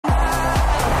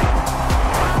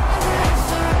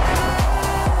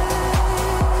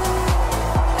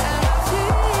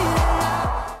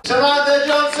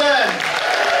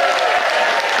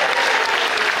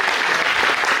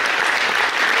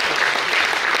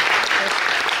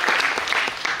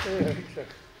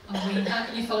I mean, how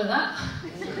can you follow that?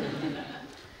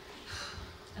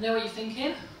 I know what you're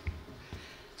thinking.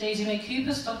 Daisy May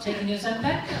Cooper, stop taking your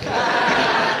Ozempic.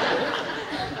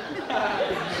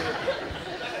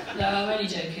 No, I'm only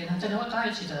joking. I don't know what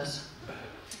diet she does.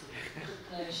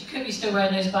 She could be still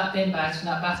wearing those black bin bags and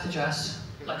that BAFTA dress,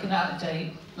 like an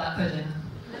out-of-date black pudding.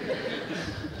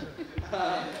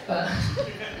 But,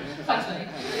 thanks mate.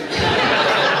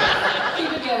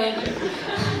 Keep it going.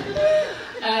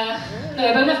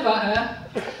 No, but enough about her.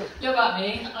 A little about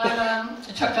me. I'm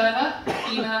a truck driver,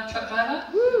 female truck driver.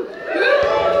 Woo!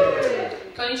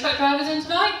 Got any truck drivers in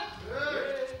tonight?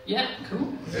 Yeah,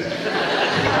 cool.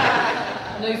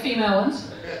 No female ones.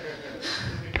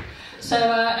 So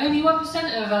only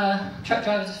 1% of truck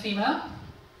drivers are female.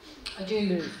 I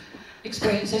do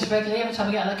experience this regularly every time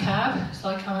I get out of the cab. It's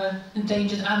like I'm an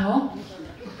endangered animal.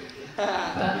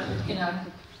 But, you know,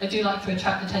 I do like to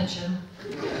attract attention.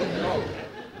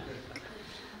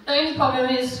 The only problem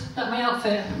is that my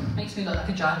outfit makes me look like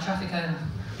a giant traffic cone.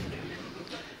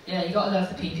 Yeah, you gotta love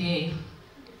the PPE.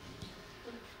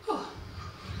 Whew.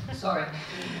 Sorry.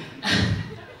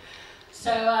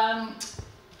 So,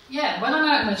 yeah, when I'm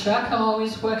out in my truck, I'm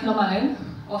always working on my own.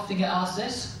 I often get asked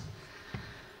this.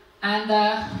 And,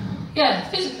 yeah,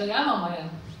 physically, I'm on my own.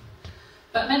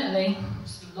 But mentally,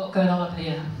 there's a lot going on up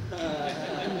here.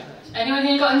 Anyone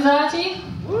here got anxiety?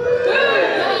 Woo!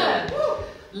 Yeah!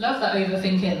 Love that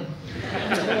overthinking.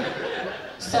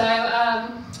 So,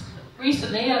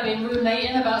 recently I've been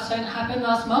ruminating about something that happened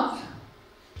last month.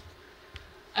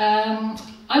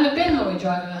 I'm a bin lorry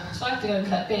driver, so I have to go and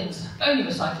collect bins. Only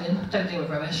recycling, don't deal with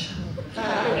rubbish.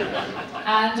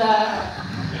 And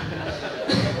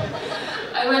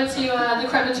I went to the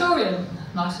crematorium,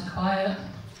 nice and quiet.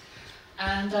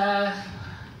 And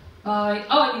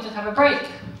I needed to have a break.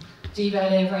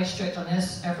 DVLA are very strict on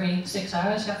this. Every 6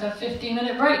 hours you have to have a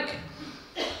 15-minute break.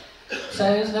 So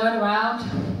there's no one around,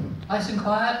 nice and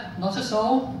quiet, not a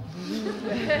soul.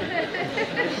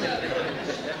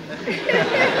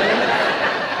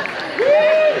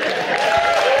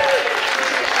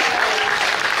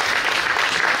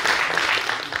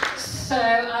 So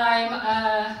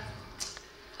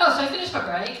so I finished my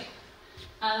break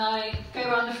and I go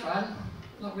around the front,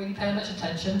 not really paying much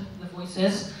attention to the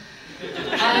voices.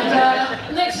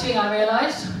 And next thing I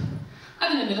realised,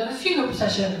 I'm in the middle of a funeral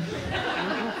procession.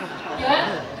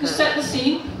 Yeah, who set the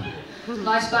scene?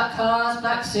 Nice black cars,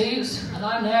 black suits, and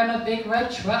I'm there in a big red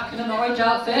truck in an orange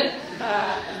outfit,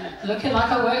 looking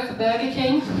like I work for Burger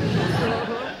King.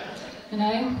 You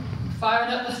know,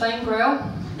 firing up the flame grill.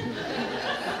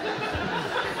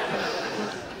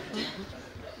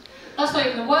 That's not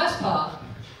even the worst part.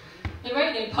 The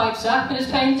radio pipes up and it's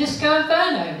playing Disco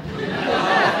Inferno.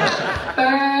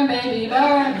 Burn, baby,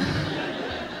 burn.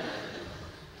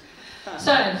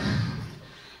 So,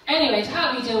 anyway, to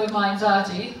help me deal with my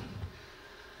anxiety,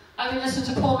 I've been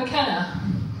listening to Paul McKenna,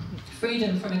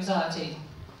 Freedom from Anxiety.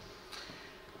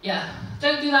 Yeah,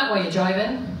 don't do that while you're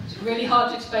driving. It's really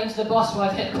hard to explain to the boss why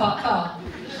I've hit a parked car.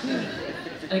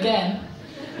 Again.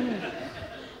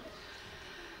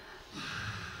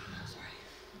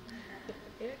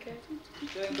 Okay.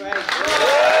 Doing great.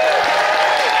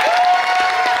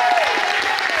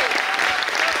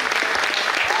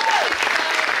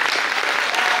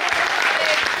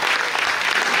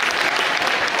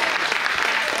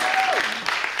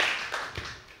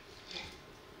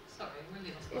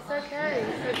 It's okay,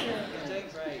 it's okay. You're doing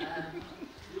great.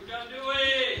 You can do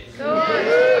it! Go on,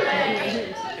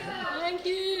 Thank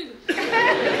you!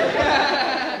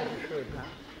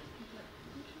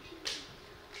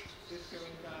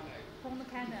 Paul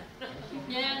McKenna.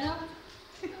 Yeah,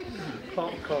 no?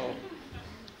 Can't call.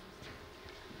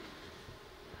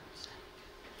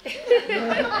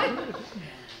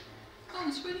 Oh,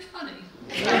 it's really funny.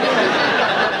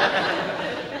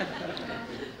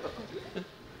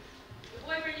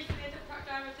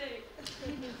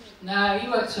 No, he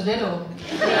works for Lidl.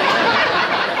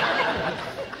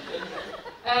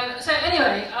 So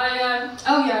anyway,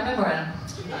 oh yeah, I remember him.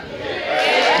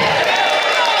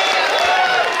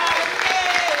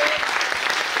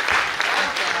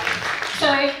 So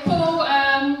Paul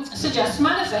suggests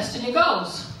manifesting your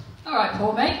goals. All right,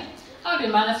 Paul, mate. I've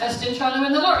been manifesting trying to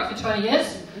win the lottery for 20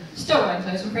 years. Still wearing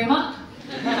clothes from Primark.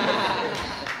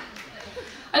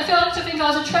 I feel like to think I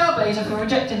was a trailblazer for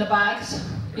rejecting the bags.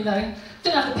 You know,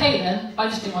 didn't have to pay then. I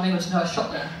just didn't want anyone to know I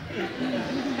shop there.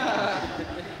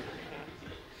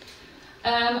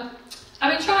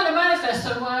 I've been trying to manifest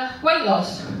some weight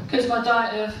loss because my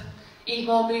diet of eat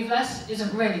more, move less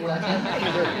isn't really working.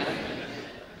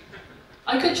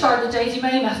 I could try the Daisy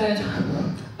May method,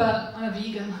 but I'm a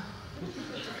vegan.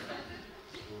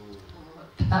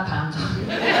 that pound.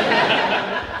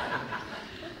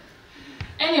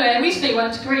 Anyway, I recently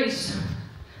went to Greece,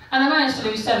 and I managed to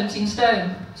lose 17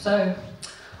 stone. So,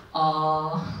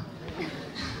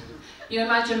 you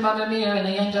imagine Mamma Mia and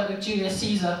they end up with Julius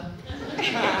Caesar.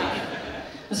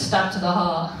 The stab to the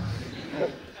heart.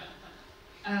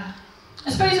 I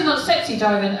suppose it's not sexy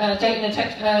dating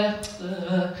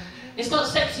it's not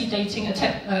sexy dating a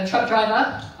truck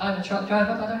driver. I'm a truck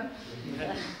driver, by the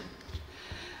way.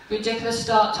 Ridiculous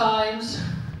start times,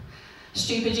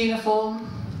 stupid uniform,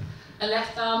 a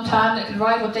left arm tan that could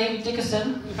rival David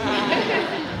Dickerson.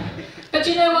 But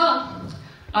do you know what?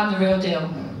 I'm the real deal.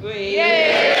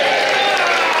 Yay!